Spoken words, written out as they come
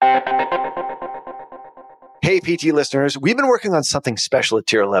Hey, PT listeners, we've been working on something special at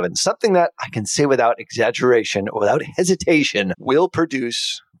Tier 11, something that I can say without exaggeration or without hesitation will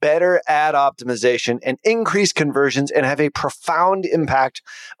produce better ad optimization and increase conversions and have a profound impact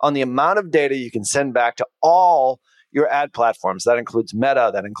on the amount of data you can send back to all your ad platforms. That includes Meta,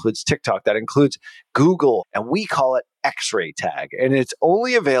 that includes TikTok, that includes Google, and we call it X-Ray Tag. And it's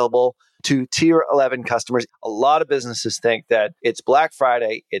only available to Tier 11 customers. A lot of businesses think that it's Black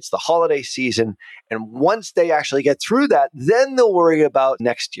Friday, it's the holiday season, and once they actually get through that, then they'll worry about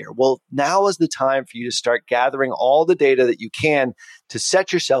next year. Well, now is the time for you to start gathering all the data that you can to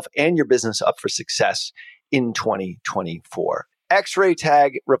set yourself and your business up for success in 2024. X-Ray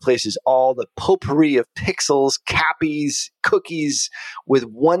Tag replaces all the potpourri of pixels, cappies, cookies with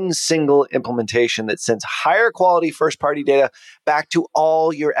one single implementation that sends higher quality first-party data back to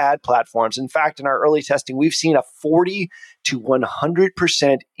all your ad platforms. In fact, in our early testing, we've seen a 40 to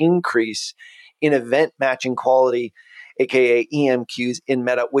 100% increase in event matching quality, aka EMQs in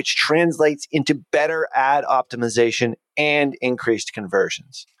Meta, which translates into better ad optimization and increased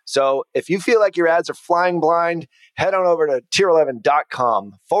conversions. So if you feel like your ads are flying blind, head on over to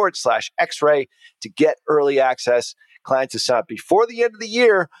tier11.com/X-ray to get early access. Clients who sign up before the end of the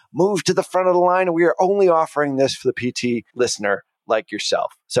year move to the front of the line, and we are only offering this for the PT listener like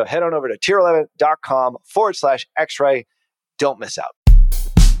yourself. So head on over to tier11.com/X-ray. Don't miss out.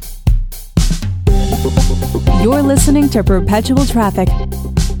 You're listening to Perpetual Traffic.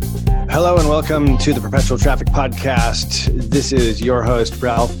 Hello and welcome to the Perpetual Traffic Podcast. This is your host,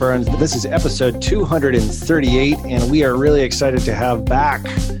 Ralph Burns. This is episode 238, and we are really excited to have back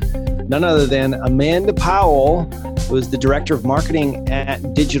none other than Amanda Powell, who is the Director of Marketing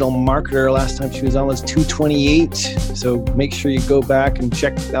at Digital Marketer. Last time she was on was 228, so make sure you go back and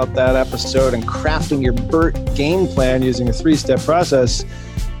check out that episode and crafting your BERT game plan using a 3-step process.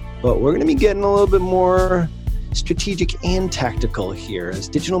 But we're going to be getting a little bit more strategic and tactical here, as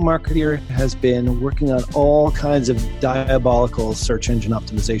Digital Marketer has been working on all kinds of diabolical search engine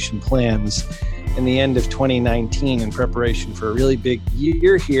optimization plans in the end of 2019 in preparation for a really big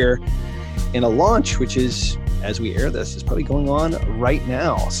year here in a launch, which is, as we air this, is probably going on right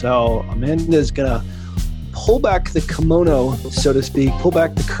now. So Amanda's going to pull back the kimono, so to speak, pull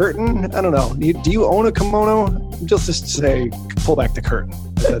back the curtain. I don't know. Do you own a kimono? Just say pull back the curtain.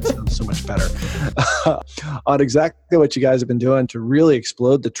 That sounds so much better. On exactly what you guys have been doing to really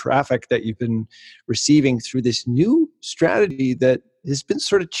explode the traffic that you've been receiving through this new strategy that has been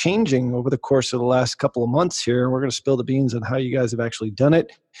sort of changing over the course of the last couple of months here. We're going to spill the beans on how you guys have actually done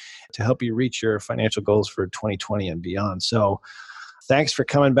it to help you reach your financial goals for 2020 and beyond. So thanks for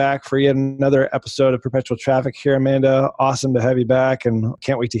coming back for yet another episode of Perpetual Traffic here, Amanda. Awesome to have you back, and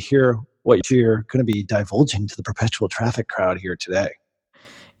can't wait to hear what you're going to be divulging to the Perpetual Traffic crowd here today.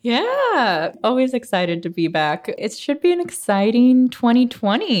 Yeah, always excited to be back. It should be an exciting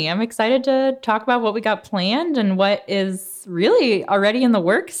 2020. I'm excited to talk about what we got planned and what is really already in the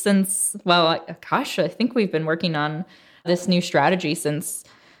works since, I think we've been working on this new strategy since,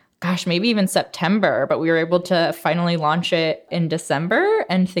 maybe even September, but we were able to finally launch it in December,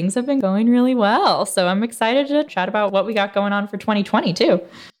 and things have been going really well. So I'm excited to chat about what we got going on for 2020 too.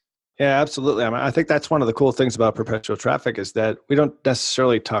 Yeah, absolutely. I think that's one of the cool things about Perpetual Traffic is that we don't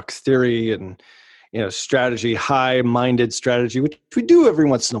necessarily talk theory and, strategy, high-minded strategy, which we do every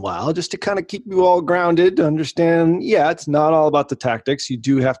once in a while, just to kind of keep you all grounded, to understand, it's not all about the tactics. You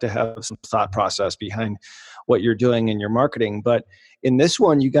do have to have some thought process behind what you're doing in your marketing. But in this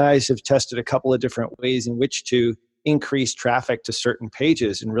one, you guys have tested a couple of different ways in which to increase traffic to certain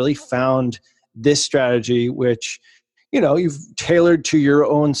pages and really found this strategy, which you've tailored to your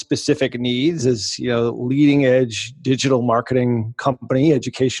own specific needs as, leading edge digital marketing company,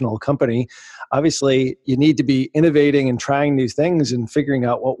 educational company. Obviously, you need to be innovating and trying these things and figuring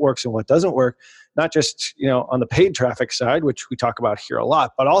out what works and what doesn't work, not just, on the paid traffic side, which we talk about here a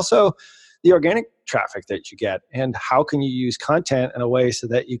lot, but also the organic traffic that you get, and how can you use content in a way so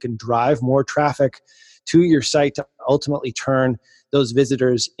that you can drive more traffic to your site to ultimately turn those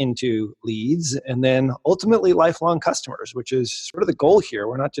visitors into leads and then ultimately lifelong customers, which is sort of the goal here.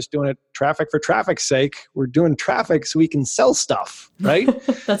 We're not just doing it traffic for traffic's sake. We're doing traffic so we can sell stuff, right?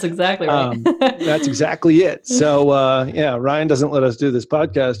 That's exactly right. That's exactly it. So, Ryan doesn't let us do this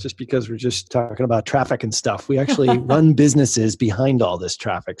podcast just because we're just talking about traffic and stuff. We actually run businesses behind all this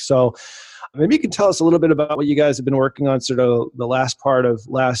traffic. So maybe you can tell us a little bit about what you guys have been working on sort of the last part of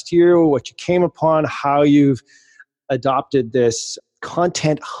last year, what you came upon, how you've adopted this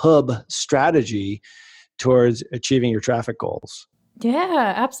content hub strategy towards achieving your traffic goals.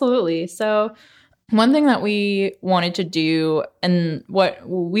 Yeah, absolutely. So One thing that we wanted to do, and what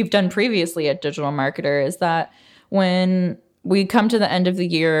we've done previously at Digital Marketer, is that when we come to the end of the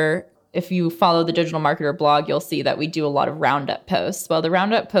year, if you follow the Digital Marketer blog, you'll see that we do a lot of roundup posts. Well, the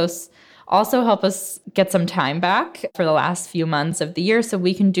roundup posts also help us get some time back for the last few months of the year so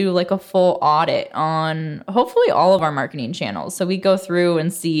we can do like a full audit on hopefully all of our marketing channels. So we go through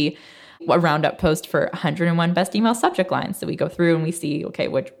and see a roundup post for 101 best email subject lines. So we go through and we see, okay,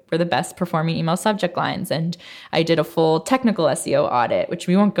 which were the best performing email subject lines. And I did a full technical SEO audit, which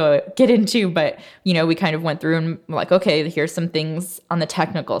we won't get into, but we kind of went through and like, okay, here's some things on the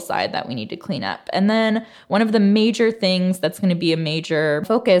technical side that we need to clean up. And then one of the major things that's going to be a major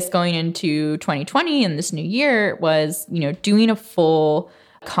focus going into 2020 and this new year was, doing a full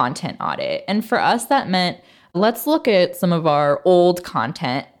content audit. And for us, that meant let's look at some of our old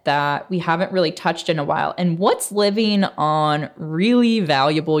content that we haven't really touched in a while and what's living on really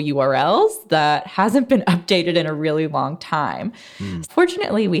valuable URLs that hasn't been updated in a really long time.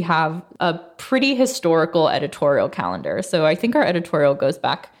 Fortunately, we have a pretty historical editorial calendar. So I think our editorial goes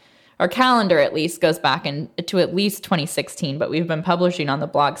back, our calendar at least goes back to at least 2016, but we've been publishing on the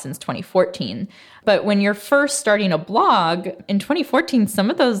blog since 2014. But when you're first starting a blog in 2014,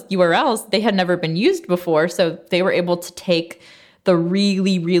 some of those URLs, they had never been used before. So they were able to take the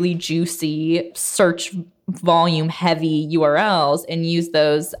really, really juicy search volume heavy URLs and use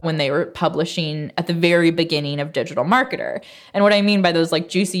those when they were publishing at the very beginning of Digital Marketer. And what I mean by those like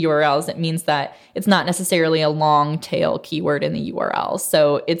juicy URLs, it means that it's not necessarily a long tail keyword in the URL.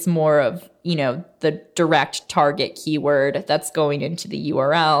 So it's more of, the direct target keyword that's going into the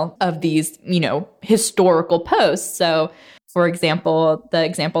URL of these, historical posts. So for example, the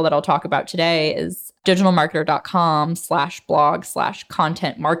example that I'll talk about today is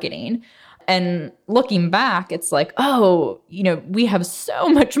digitalmarketer.com/blog/content marketing. And looking back, it's like, we have so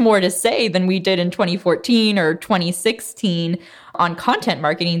much more to say than we did in 2014 or 2016 on content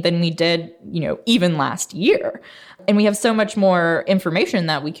marketing than we did, even last year. And we have so much more information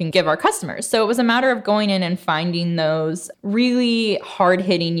that we can give our customers. So it was a matter of going in and finding those really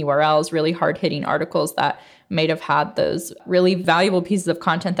hard-hitting URLs, really hard-hitting articles that might have had those really valuable pieces of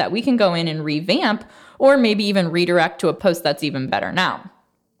content that we can go in and revamp or maybe even redirect to a post that's even better now.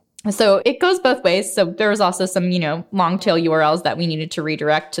 So it goes both ways. So there was also some, long tail URLs that we needed to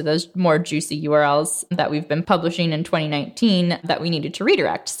redirect to those more juicy URLs that we've been publishing in 2019 that we needed to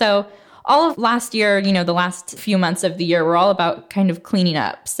redirect. So all of last year, the last few months of the year were all about kind of cleaning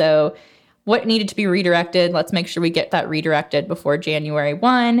up. So what needed to be redirected, let's make sure we get that redirected before January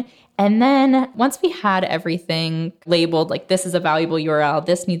 1. And then once we had everything labeled, like this is a valuable URL,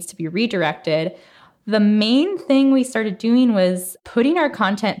 this needs to be redirected, the main thing we started doing was putting our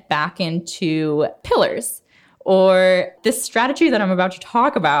content back into pillars, or this strategy that I'm about to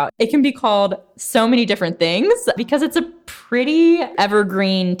talk about. It can be called so many different things because it's a pretty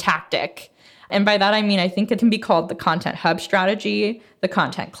evergreen tactic. And by that, I mean, I think it can be called the content hub strategy, the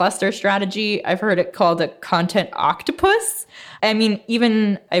content cluster strategy. I've heard it called a content octopus. I mean,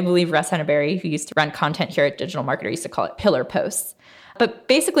 even I believe Russ Henneberry, who used to run content here at Digital Marketer, used to call it pillar posts. But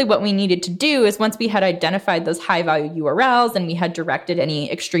basically what we needed to do is once we had identified those high value URLs and we had directed any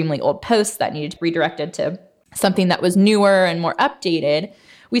extremely old posts that needed to be redirected to something that was newer and more updated,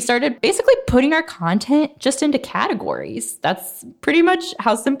 we started basically putting our content just into categories. That's pretty much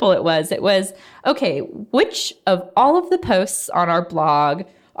how simple it was. It was, okay, which of all of the posts on our blog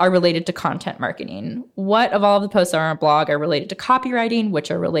are related to content marketing? What of all of the posts on our blog are related to copywriting? Which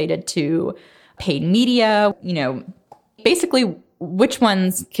are related to paid media? Basically, which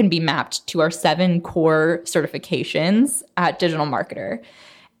ones can be mapped to our 7 core certifications at Digital Marketer.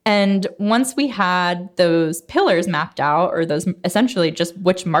 And once we had those pillars mapped out, or those essentially just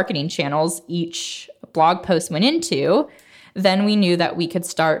which marketing channels each blog post went into, then we knew that we could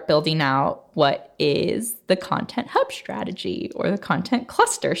start building out what is the content hub strategy or the content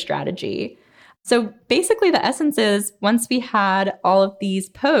cluster strategy. So basically the essence is once we had all of these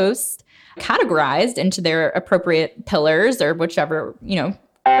posts categorized into their appropriate pillars or whichever,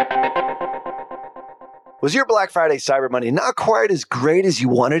 Was your Black Friday Cyber Monday not quite as great as you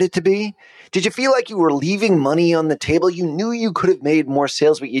wanted it to be? Did you feel like you were leaving money on the table? You knew you could have made more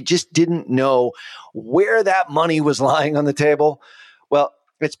sales, but you just didn't know where that money was lying on the table? Well,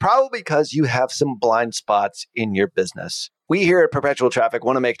 it's probably because you have some blind spots in your business. We here at Perpetual Traffic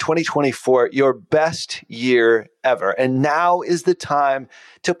want to make 2024 your best year ever. And now is the time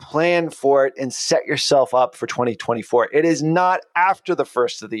to plan for it and set yourself up for 2024. It is not after the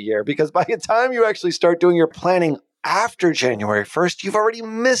first of the year, because by the time you actually start doing your planning after January 1st, you've already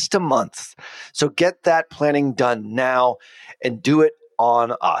missed a month. So get that planning done now and do it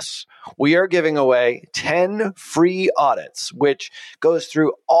on us. We are giving away 10 free audits, which goes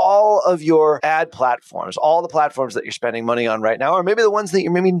through all of your ad platforms, all the platforms that you're spending money on right now, or maybe the ones that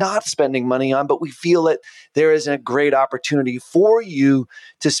you're maybe not spending money on, but we feel that there is a great opportunity for you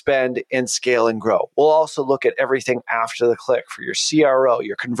to spend and scale and grow. We'll also look at everything after the click for your CRO,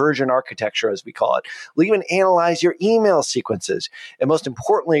 your conversion architecture, as we call it. We'll even analyze your email sequences. And most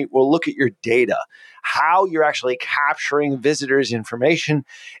importantly, we'll look at your data, how you're actually capturing visitors' information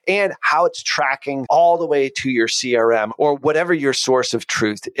and how it's tracking all the way to your CRM or whatever your source of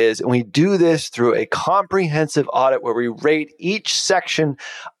truth is. And we do this through a comprehensive audit where we rate each section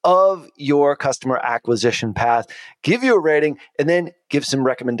of your customer acquisition path, give you a rating, and then give some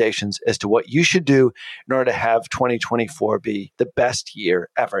recommendations as to what you should do in order to have 2024 be the best year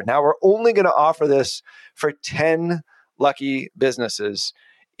ever. Now, we're only going to offer this for 10 lucky businesses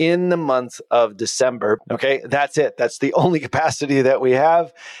in the month of December. Okay, that's it. That's the only capacity that we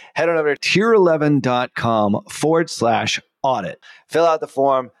have. Head on over to tier11.com/audit. Fill out the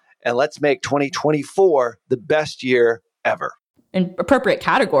form and let's make 2024 the best year ever. In appropriate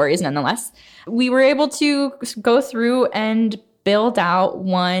categories, nonetheless. We were able to go through and build out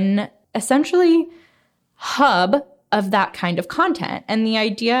one essentially hub of that kind of content. And the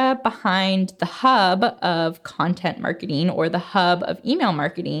idea behind the hub of content marketing or the hub of email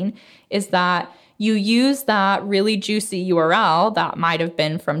marketing is that you use that really juicy URL that might have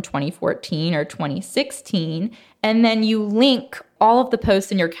been from 2014 or 2016, and then you link all of the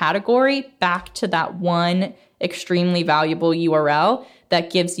posts in your category back to that one extremely valuable URL that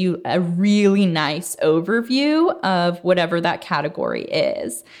gives you a really nice overview of whatever that category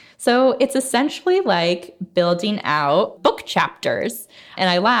is. So it's essentially like building out book chapters. And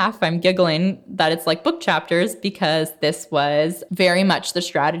I laugh, I'm giggling that it's like book chapters because this was very much the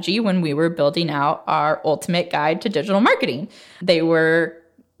strategy when we were building out our ultimate guide to digital marketing. They were,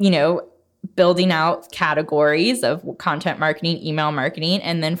 building out categories of content marketing, email marketing,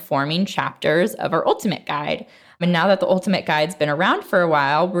 and then forming chapters of our ultimate guide. And now that the Ultimate Guide's been around for a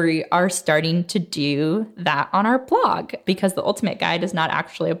while, we are starting to do that on our blog because the Ultimate Guide is not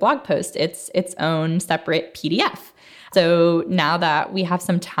actually a blog post. It's its own separate PDF. So now that we have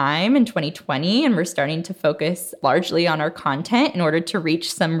some time in 2020 and we're starting to focus largely on our content in order to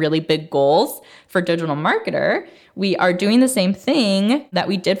reach some really big goals for Digital Marketer, we are doing the same thing that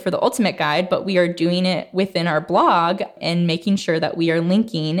we did for the Ultimate Guide, but we are doing it within our blog and making sure that we are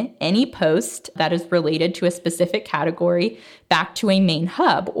linking any post that is related to a specific category back to a main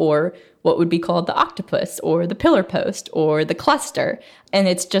hub or what would be called the octopus or the pillar post or the cluster. And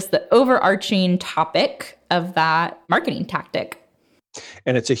it's just the overarching topic of that marketing tactic.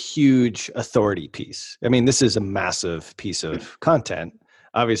 And it's a huge authority piece. I mean, this is a massive piece of content.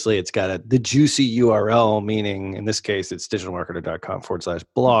 Obviously, it's got the juicy URL, meaning in this case, it's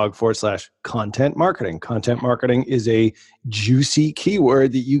digitalmarketer.com/blog/content marketing. Content marketing is a juicy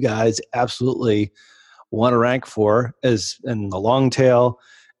keyword that you guys absolutely want to rank for as in the long tail,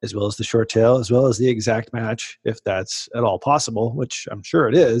 as well as the short tail, as well as the exact match, if that's at all possible, which I'm sure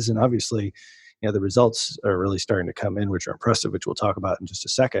it is. And obviously, the results are really starting to come in, which are impressive, which we'll talk about in just a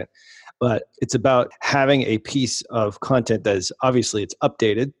second. But it's about having a piece of content that is obviously it's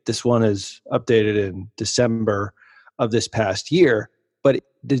updated. This one is updated in December of this past year. But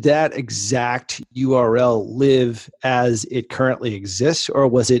did that exact URL live as it currently exists, or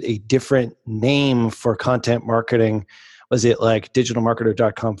was it a different name for content marketing? Was it like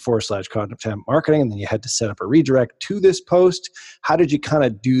digitalmarketer.com/content marketing, and then you had to set up a redirect to this post? How did you kind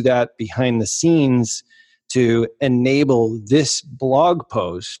of do that behind the scenes to enable this blog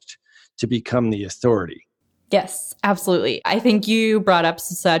post to become the authority? Yes, absolutely. I think you brought up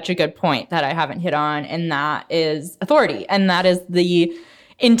such a good point that I haven't hit on, and that is authority. And that is the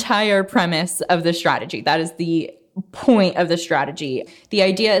entire premise of the strategy. That is the point of the strategy. The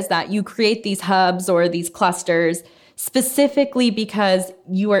idea is that you create these hubs or these clusters specifically because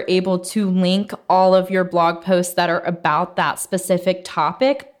you are able to link all of your blog posts that are about that specific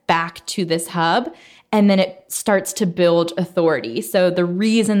topic back to this hub. And then it starts to build authority. So the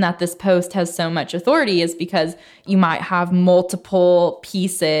reason that this post has so much authority is because you might have multiple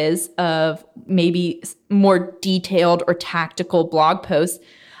pieces of maybe more detailed or tactical blog posts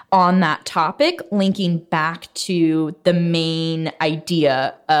on that topic, linking back to the main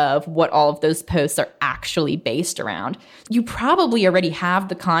idea of what all of those posts are actually based around. You probably already have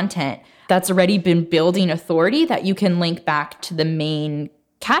the content that's already been building authority that you can link back to the main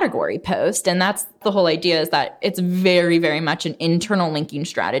category post. And that's the whole idea, is that it's very, very much an internal linking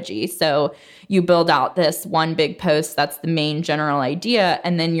strategy. So you build out this one big post, that's the main general idea,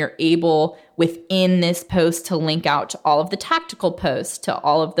 and then you're able within this post to link out to all of the tactical posts, to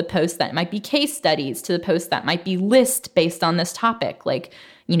all of the posts that might be case studies, to the posts that might be list based on this topic. Like,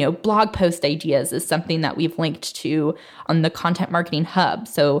 blog post ideas is something that we've linked to on the Content Marketing Hub.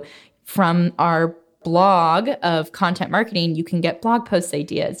 So from our blog of content marketing, you can get blog post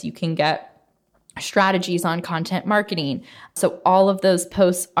ideas, you can get strategies on content marketing. So all of those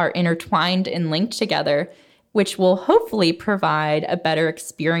posts are intertwined and linked together, which will hopefully provide a better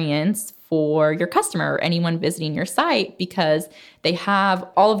experience for your customer or anyone visiting your site, because they have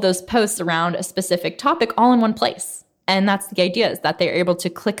all of those posts around a specific topic all in one place. And that's the idea, is that they're able to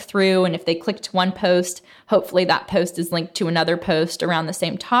click through, and if they click to one post, hopefully that post is linked to another post around the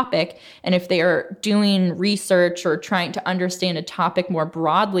same topic. And if they are doing research or trying to understand a topic more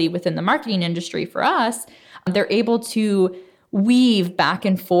broadly within the marketing industry for us, they're able to weave back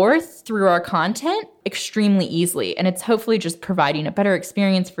and forth through our content extremely easily. And it's hopefully just providing a better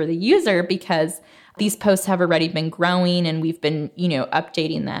experience for the user, because these posts have already been growing and we've been,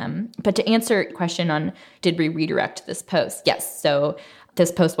 updating them. But to answer your question on, did we redirect this post? Yes. So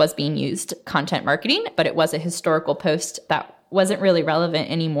this post was being used content marketing, but it was a historical post that wasn't really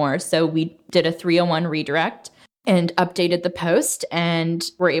relevant anymore. So we did a 301 redirect and updated the post, and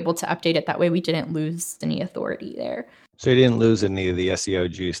were able to update it that way. We didn't lose any authority there. So you didn't lose any of the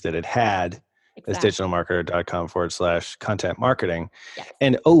SEO juice that it had. Exactly. It's digitalmarketer.com/content marketing. Yes.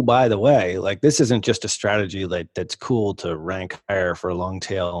 And oh, by the way, like, this isn't just a strategy that's cool to rank higher for long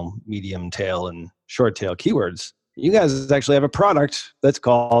tail, medium tail, and short tail keywords. You guys actually have a product that's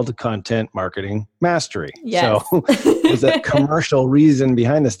called Content Marketing Mastery. Yes. So there's a commercial reason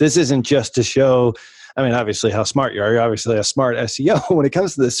behind this. This isn't just to show, obviously how smart you are. You're obviously a smart SEO when it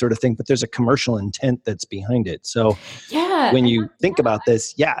comes to this sort of thing, but there's a commercial intent that's behind it. So when you think about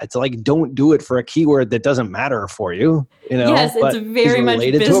this, it's like, don't do it for a keyword that doesn't matter for you. Yes, it's very much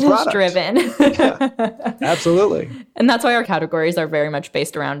business driven. Yeah, absolutely. And that's why our categories are very much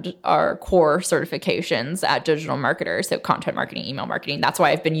based around our core certifications at Digital Marketer. So content marketing, email marketing. That's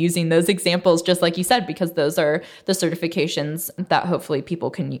why I've been using those examples, just like you said, because those are the certifications that hopefully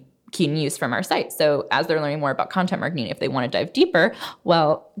people can use from our site. So as they're learning more about content marketing, if they want to dive deeper,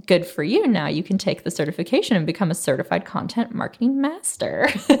 well, good for you. Now you can take the certification and become a certified content marketing master.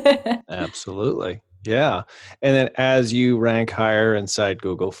 Absolutely. Yeah. And then as you rank higher inside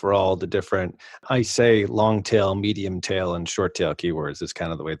Google for all the different, I say long tail, medium tail, and short tail keywords is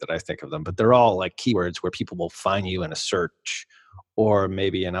kind of the way that I think of them, but they're all like keywords where people will find you in a search or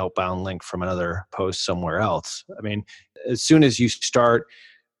maybe an outbound link from another post somewhere else. As soon as you start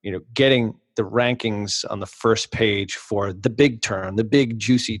getting the rankings on the first page for the big term, the big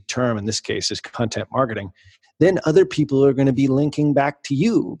juicy term in this case is content marketing, then other people are going to be linking back to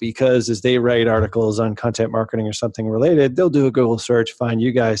you, because as they write articles on content marketing or something related, they'll do a Google search, find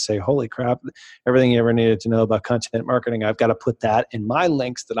you guys, say, holy crap, everything you ever needed to know about content marketing, I've got to put that in my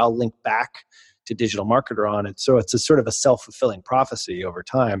links that I'll link back to Digital Marketer on it. So it's a sort of a self-fulfilling prophecy over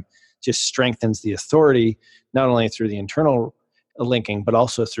time, just strengthens the authority, not only through the internal linking, but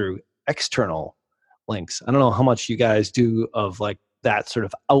also through external links. I don't know how much you guys do of like that sort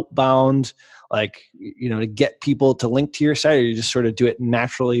of outbound, to get people to link to your site, or you just sort of do it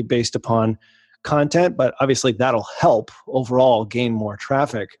naturally based upon content, but obviously that'll help overall gain more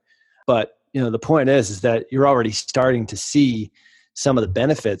traffic. But, the point is that you're already starting to see some of the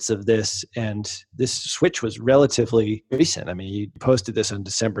benefits of this. And this switch was relatively recent. You posted this on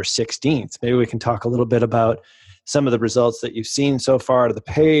December 16th. Maybe we can talk a little bit about some of the results that you've seen so far to the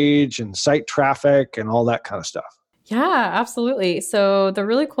page and site traffic and all that kind of stuff. Yeah, absolutely. So the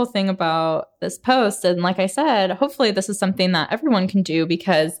really cool thing about this post, and like I said, hopefully this is something that everyone can do,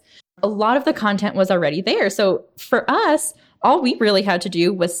 because a lot of the content was already there. So for us, all we really had to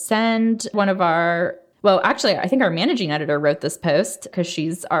do was send one of our, I think our managing editor wrote this post, because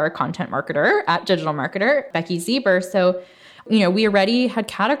she's our content marketer at Digital Marketer, Becky Zieber. So we already had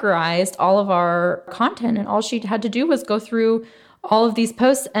categorized all of our content, and all she had to do was go through all of these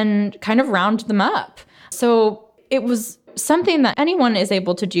posts and kind of round them up. So it was something that anyone is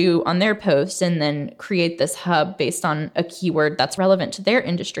able to do on their post, and then create this hub based on a keyword that's relevant to their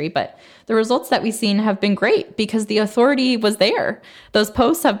industry. But the results that we've seen have been great, because the authority was there. Those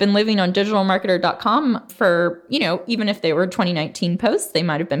posts have been living on digitalmarketer.com for, even if they were 2019 posts, they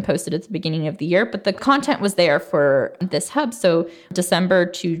might have been posted at the beginning of the year, but the content was there for this hub. So December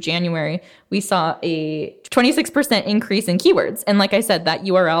to January, we saw a 26% increase in keywords. And like I said, that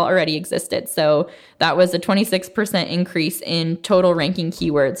URL already existed. So that was a 26% increase increase in total ranking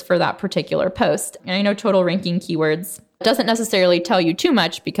keywords for that particular post. And I know total ranking keywords doesn't necessarily tell you too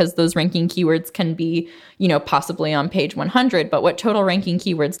much because those ranking keywords can be, possibly on page 100. But what total ranking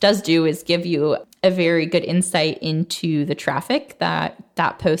keywords does do is give you a very good insight into the traffic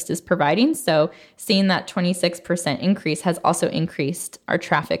that post is providing. So seeing that 26% increase has also increased our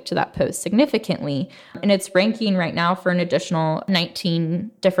traffic to that post significantly. And it's ranking right now for an additional 19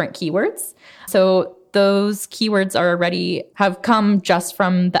 different keywords. So those keywords have come just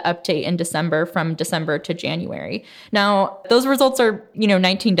from the update in December, from December to January. Now, those results are,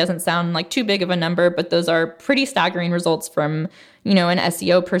 19 doesn't sound like too big of a number, but those are pretty staggering results from, an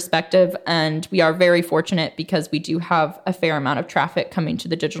SEO perspective. And we are very fortunate because we do have a fair amount of traffic coming to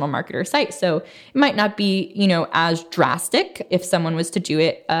the Digital Marketer site. So it might not be, as drastic if someone was to do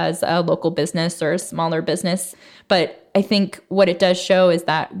it as a local business or a smaller business. But I think what it does show is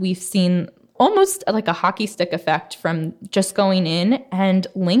that we've seen almost like a hockey stick effect from just going in and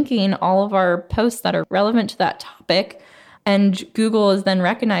linking all of our posts that are relevant to that topic. And Google is then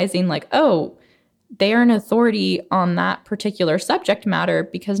recognizing like, oh, they are an authority on that particular subject matter,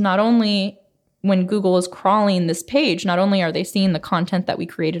 because not only when Google is crawling this page, not only are they seeing the content that we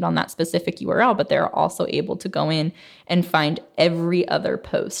created on that specific URL, but they're also able to go in and find every other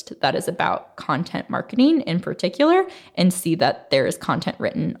post that is about content marketing in particular and see that there is content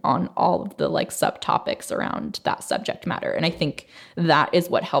written on all of the subtopics around that subject matter. And I think that is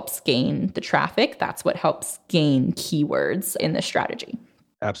what helps gain the traffic. That's what helps gain keywords in this strategy.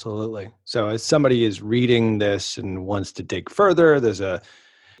 Absolutely. So as somebody is reading this and wants to dig further, there's a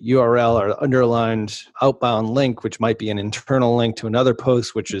URL or underlined outbound link, which might be an internal link to another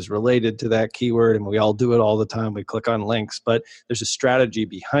post, which is related to that keyword. And we all do it all the time. We click on links, but there's a strategy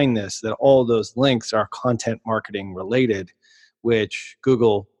behind this that all those links are content marketing related, which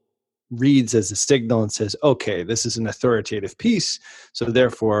Google reads as a signal and says, okay, this is an authoritative piece. So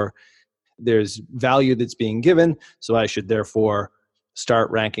therefore there's value that's being given. So I should therefore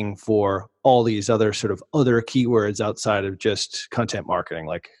start ranking for all these other sort of other keywords outside of just content marketing.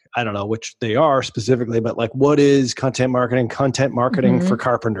 Like, I don't know which they are specifically, but like, what is content marketing? Content marketing for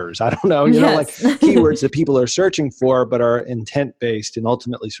carpenters. I don't know, like keywords that people are searching for, but are intent based and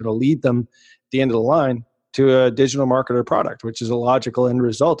ultimately sort of lead them at the end of the line to a digital marketer product, which is a logical end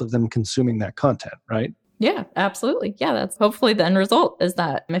result of them consuming that content, right? Yeah, absolutely. Yeah, that's hopefully the end result is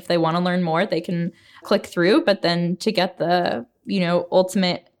that if they want to learn more, they can click through, but then to get the,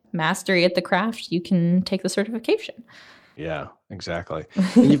 ultimate mastery at the craft, you can take the certification. Yeah, exactly.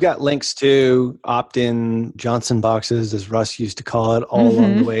 And you've got links to opt-in Johnson boxes, as Russ used to call it, all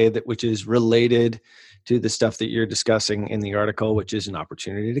along the way, which is related to the stuff that you're discussing in the article, which is an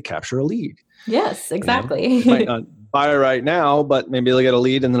opportunity to capture a lead. Yes, exactly. You might not buy right now, but maybe they'll get a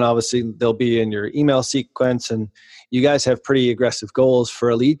lead, and then obviously they'll be in your email sequence. And you guys have pretty aggressive goals for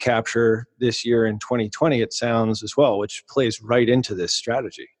a lead capture this year in 2020, it sounds as well, which plays right into this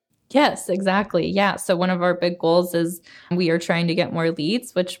strategy. Yes, exactly. Yeah. So one of our big goals is we are trying to get more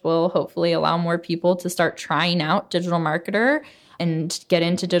leads, which will hopefully allow more people to start trying out Digital Marketer and get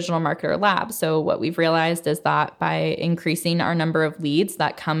into Digital Marketer Lab. So what we've realized is that by increasing our number of leads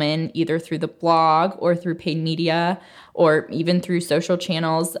that come in either through the blog or through paid media or even through social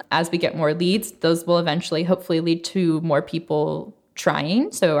channels, as we get more leads, those will eventually hopefully lead to more people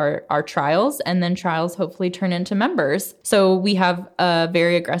trying. So our trials, and then trials hopefully turn into members. So we have a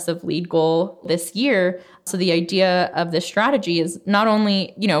very aggressive lead goal this year. So the idea of this strategy is not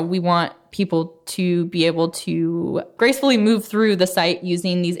only, we want people to be able to gracefully move through the site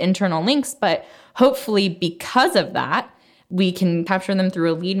using these internal links, but hopefully because of that, we can capture them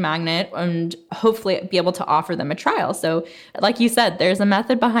through a lead magnet and hopefully be able to offer them a trial. So like you said, there's a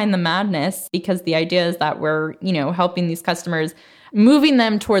method behind the madness, because the idea is that we're, helping these customers, moving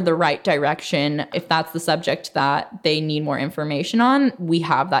them toward the right direction. If that's the subject that they need more information on, we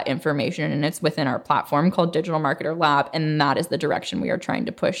have that information and it's within our platform called Digital Marketer Lab. And that is the direction we are trying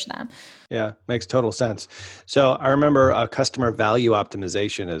to push them. Yeah, makes total sense. So I remember customer value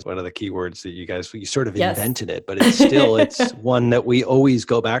optimization is one of the keywords that you sort of invented it, but it's one that we always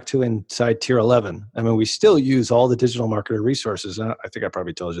go back to inside Tier 11. I mean, we still use all the digital marketer resources. I think I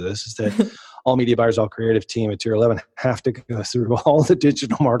probably told you this, is that all media buyers, all creative team at Tier 11 have to go through all the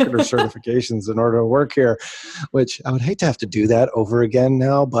digital marketer certifications in order to work here, which I would hate to have to do that over again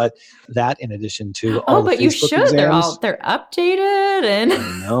now, but that in addition to all the Facebook you should. Exams, they're updated and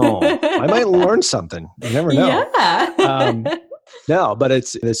I know. I might learn something. You never know. Yeah. No, but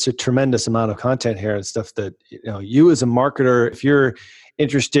it's a tremendous amount of content here and stuff that, you as a marketer, if you're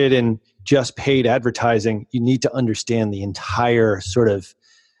interested in just paid advertising, you need to understand the entire sort of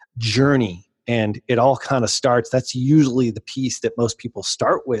journey And it all kind of starts, that's usually the piece that most people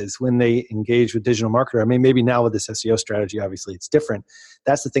start with when they engage with digital marketer. I mean, maybe now with this SEO strategy, obviously it's different.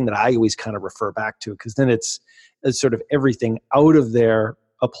 That's the thing that I always kind of refer back to, because then it's sort of everything out of there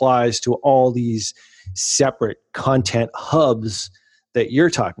applies to all these separate content hubs that you're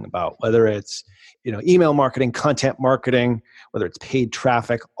talking about, whether it's email marketing, content marketing, whether it's paid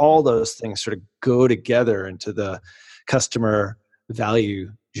traffic, all those things sort of go together into the customer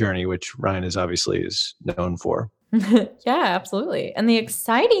value journey, which Ryan is known for. Yeah, absolutely. And the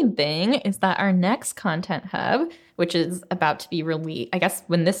exciting thing is that our next content hub, which is about to be released, I guess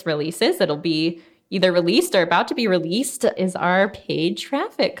when this releases, it'll be either released or about to be released, is our paid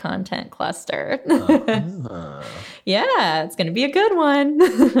traffic content cluster. Yeah, it's going to be a good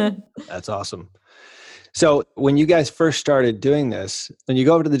one. That's awesome. So when you guys first started doing this, when you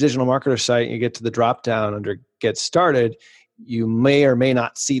go over to the Digital Marketer site and you get to the drop down under Get Started, you may or may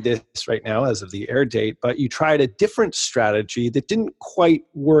not see this right now as of the air date, but you tried a different strategy that didn't quite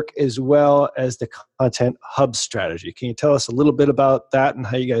work as well as the content hub strategy. Can you tell us a little bit about that and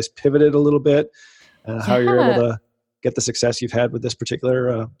how you guys pivoted a little bit and how you're able to get the success you've had with this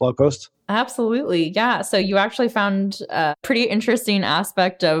particular blog post? Absolutely. Yeah. So you actually found a pretty interesting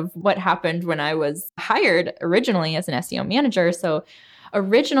aspect of what happened when I was hired originally as an SEO manager. So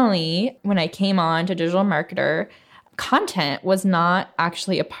originally, when I came on to Digital Marketer, content was not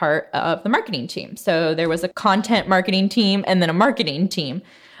actually a part of the marketing team. So there was a content marketing team and then a marketing team,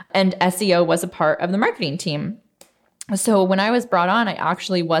 and SEO was a part of the marketing team. So when I was brought on, I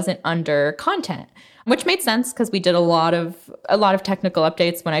actually wasn't under content, which made sense because we did a lot of technical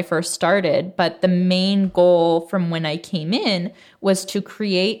updates when I first started. But the main goal from when I came in was to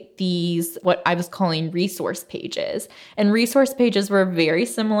create these, what I was calling resource pages. And resource pages were very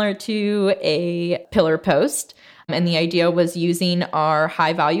similar to a pillar post. And the idea was using our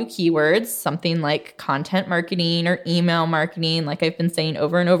high value keywords, something like content marketing or email marketing, like I've been saying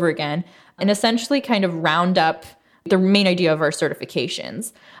over and over again, and essentially kind of round up the main idea of our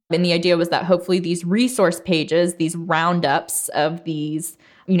certifications. And the idea was that hopefully these resource pages, these roundups of these,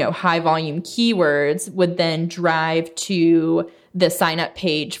 high volume keywords would then drive to the sign up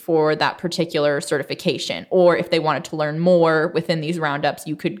page for that particular certification. Or if they wanted to learn more within these roundups,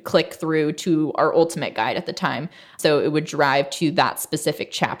 you could click through to our ultimate guide at the time. So it would drive to that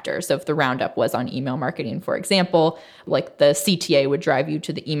specific chapter. So if the roundup was on email marketing, for example, like the CTA would drive you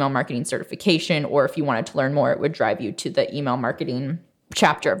to the email marketing certification. Or if you wanted to learn more, it would drive you to the email marketing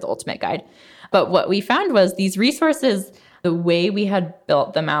chapter of the ultimate guide. But what we found was these resources, the way we had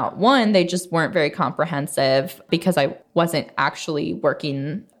built them out, one, they just weren't very comprehensive because I wasn't actually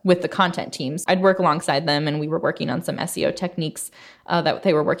working with the content teams. I'd work alongside them and we were working on some SEO techniques that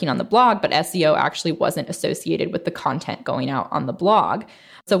they were working on the blog, but SEO actually wasn't associated with the content going out on the blog.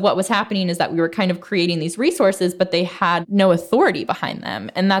 So what was happening is that we were kind of creating these resources, but they had no authority behind them.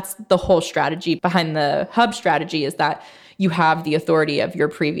 And that's the whole strategy behind the hub strategy, is that you have the authority of your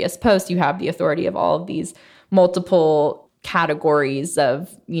previous post, you have the authority of all of these multiple categories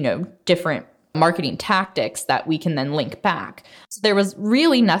of, different marketing tactics that we can then link back. So there was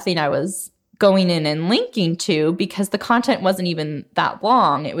really nothing I was going in and linking to because the content wasn't even that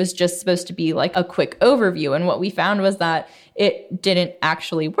long. It was just supposed to be like a quick overview. And what we found was that it didn't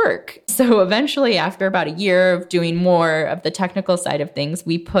actually work. So eventually, after about a year of doing more of the technical side of things,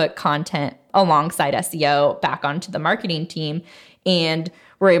 we put content alongside SEO back onto the marketing team, and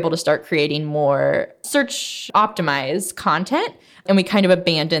we're able to start creating more search optimized content. And we kind of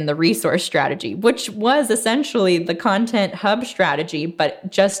abandoned the resource strategy, which was essentially the content hub strategy,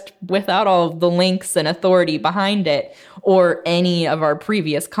 but just without all of the links and authority behind it or any of our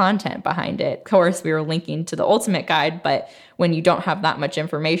previous content behind it. Of course, we were linking to the ultimate guide, but when you don't have that much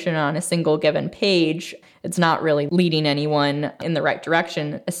information on a single given page, it's not really leading anyone in the right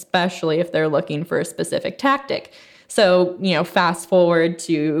direction, especially if they're looking for a specific tactic. So, fast forward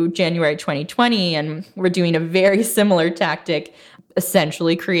to January 2020, and we're doing a very similar tactic,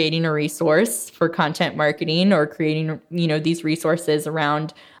 essentially creating a resource for content marketing or creating, these resources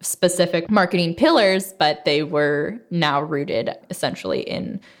around specific marketing pillars, but they were now rooted essentially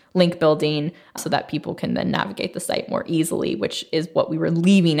in link building so that people can then navigate the site more easily, which is what we were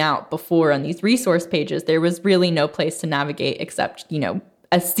leaving out before on these resource pages. There was really no place to navigate except,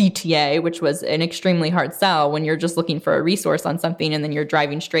 a CTA, which was an extremely hard sell when you're just looking for a resource on something and then you're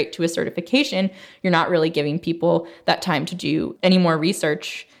driving straight to a certification. You're not really giving people that time to do any more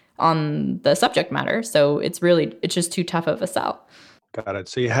research on the subject matter. So it's just too tough of a sell. Got it.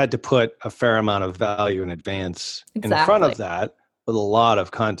 So you had to put a fair amount of value in advance in front of that with a lot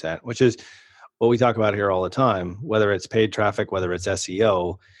of content, which is what we talk about here all the time, whether it's paid traffic, whether it's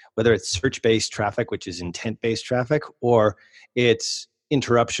SEO. whether it's search-based traffic, which is intent-based traffic, or it's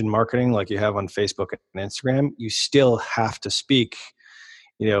interruption marketing like you have on Facebook and Instagram, you still have to speak,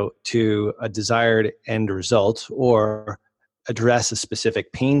 to a desired end result or address a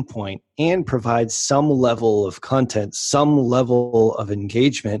specific pain point and provide some level of content, some level of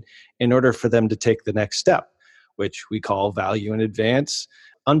engagement in order for them to take the next step, which we call value in advance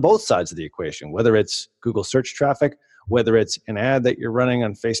on both sides of the equation, whether it's Google search traffic, whether it's an ad that you're running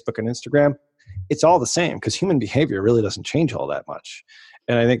on Facebook and Instagram. It's all the same because human behavior really doesn't change all that much.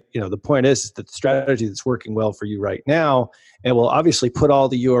 And I think, the point is that the strategy that's working well for you right now, and we'll obviously put all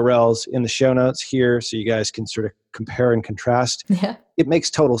the URLs in the show notes here so you guys can sort of compare and contrast. Yeah. It makes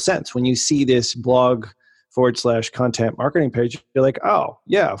total sense. When you see this blog/content marketing page, you're like, oh,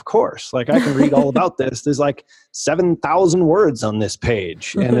 yeah, of course. Like I can read all about this. There's like 7,000 words on this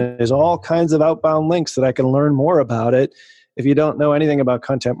page. And there's all kinds of outbound links that I can learn more about it. If you don't know anything about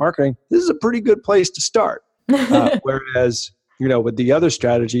content marketing, this is a pretty good place to start. Whereas, with the other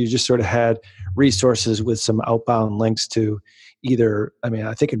strategy, you just sort of had resources with some outbound links to either,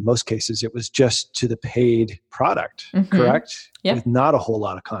 I think in most cases, it was just to the paid product, correct? Yeah. With not a whole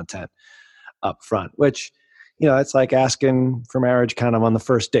lot of content up front, which, it's like asking for marriage kind of on the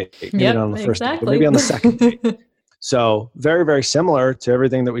first date. Maybe not on the first date, but maybe on the second date. So very, very similar to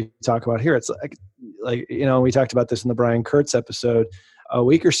everything that we talk about here. It's like we talked about this in the Brian Kurtz episode a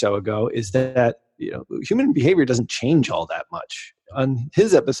week or so ago, is that, human behavior doesn't change all that much. On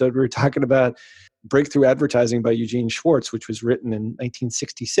his episode, we were talking about Breakthrough Advertising by Eugene Schwartz, which was written in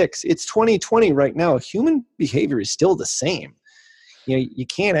 1966. It's 2020 right now. Human behavior is still the same. You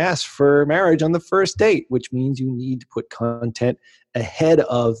can't ask for marriage on the first date, which means you need to put content ahead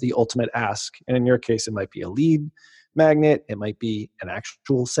of the ultimate ask. And in your case, it might be a lead magnet. It might be an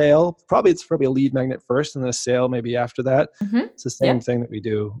actual sale. It's probably a lead magnet first and then a sale maybe after that. It's the same thing that we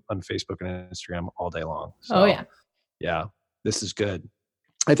do on Facebook and Instagram all day long. So, yeah, this is good.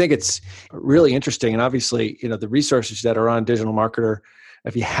 I think it's really interesting. And obviously, the resources that are on Digital Marketer,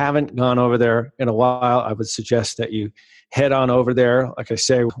 if you haven't gone over there in a while, I would suggest that you head on over there. Like I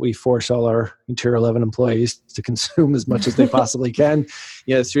say, we force all our Tier 11 employees to consume as much as they possibly can,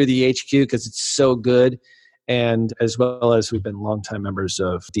 through the HQ because it's so good. And as well as we've been longtime members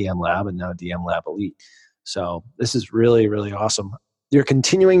of DM Lab and now DM Lab Elite. So this is really, really awesome. You're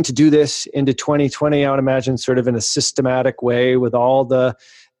continuing to do this into 2020, I would imagine, sort of in a systematic way with all the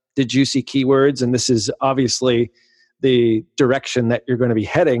juicy keywords. And this is obviously the direction that you're going to be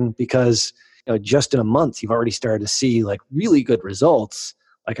heading because just in a month, you've already started to see like really good results.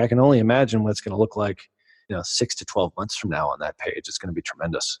 Like I can only imagine what it's going to look like, 6 to 12 months from now on that page. It's going to be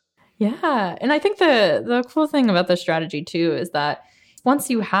tremendous. Yeah. And I think the cool thing about this strategy too is that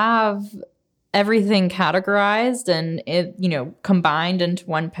once you have everything categorized and it, combined into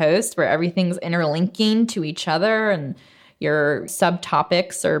one post where everything's interlinking to each other and your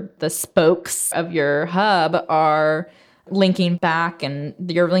subtopics or the spokes of your hub are linking back and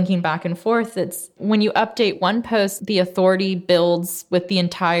you're linking back and forth. It's when you update one post, the authority builds with the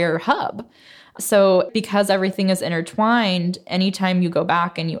entire hub. So because everything is intertwined, anytime you go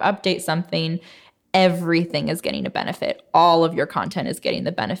back and you update something, everything is getting a benefit. All of your content is getting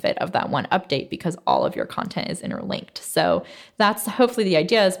the benefit of that one update because all of your content is interlinked. So that's hopefully the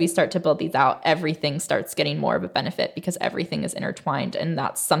idea as we start to build these out, everything starts getting more of a benefit because everything is intertwined. And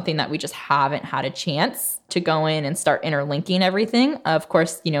that's something that we just haven't had a chance to go in and start interlinking everything. Of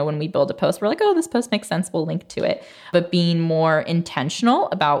course, when we build a post, we're like, oh, this post makes sense. We'll link to it. But being more intentional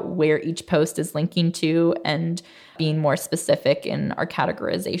about where each post is linking to and being more specific in our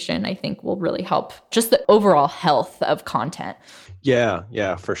categorization, I think will really help just the overall health of content.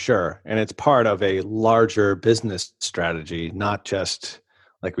 Yeah, for sure. And it's part of a larger business strategy, not just,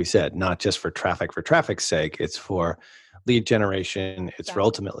 like we said, not just for traffic's sake. It's for lead generation. It's for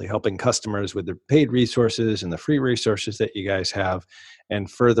ultimately helping customers with the paid resources and the free resources that you guys have and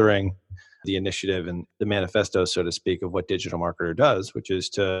furthering the initiative and the manifesto, so to speak, of what Digital Marketer does, which is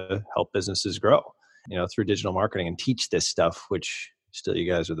to help businesses grow, through digital marketing and teach this stuff, which still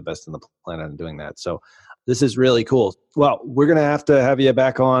you guys are the best on the planet in doing that. So this is really cool. Well, we're going to have you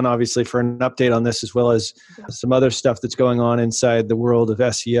back on, obviously, for an update on this, as well as some other stuff that's going on inside the world of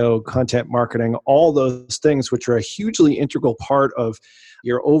SEO, content marketing, all those things, which are a hugely integral part of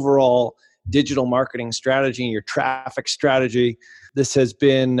your overall digital marketing strategy and your traffic strategy. This has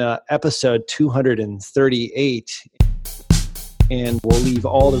been episode 238. And we'll leave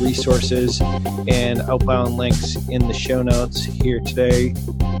all the resources and outbound links in the show notes here today.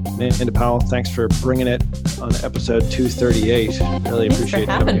 Amanda Powell, thanks for bringing it on episode 238. Really appreciate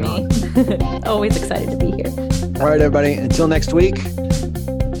having me on. Always excited to be here. All right, everybody. Until next week,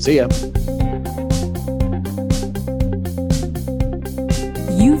 See ya.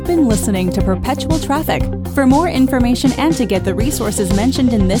 You've been listening to Perpetual Traffic. For more information and to get the resources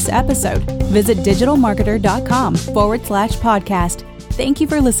mentioned in this episode, visit digitalmarketer.com/podcast. Thank you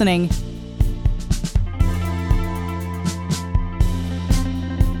for listening.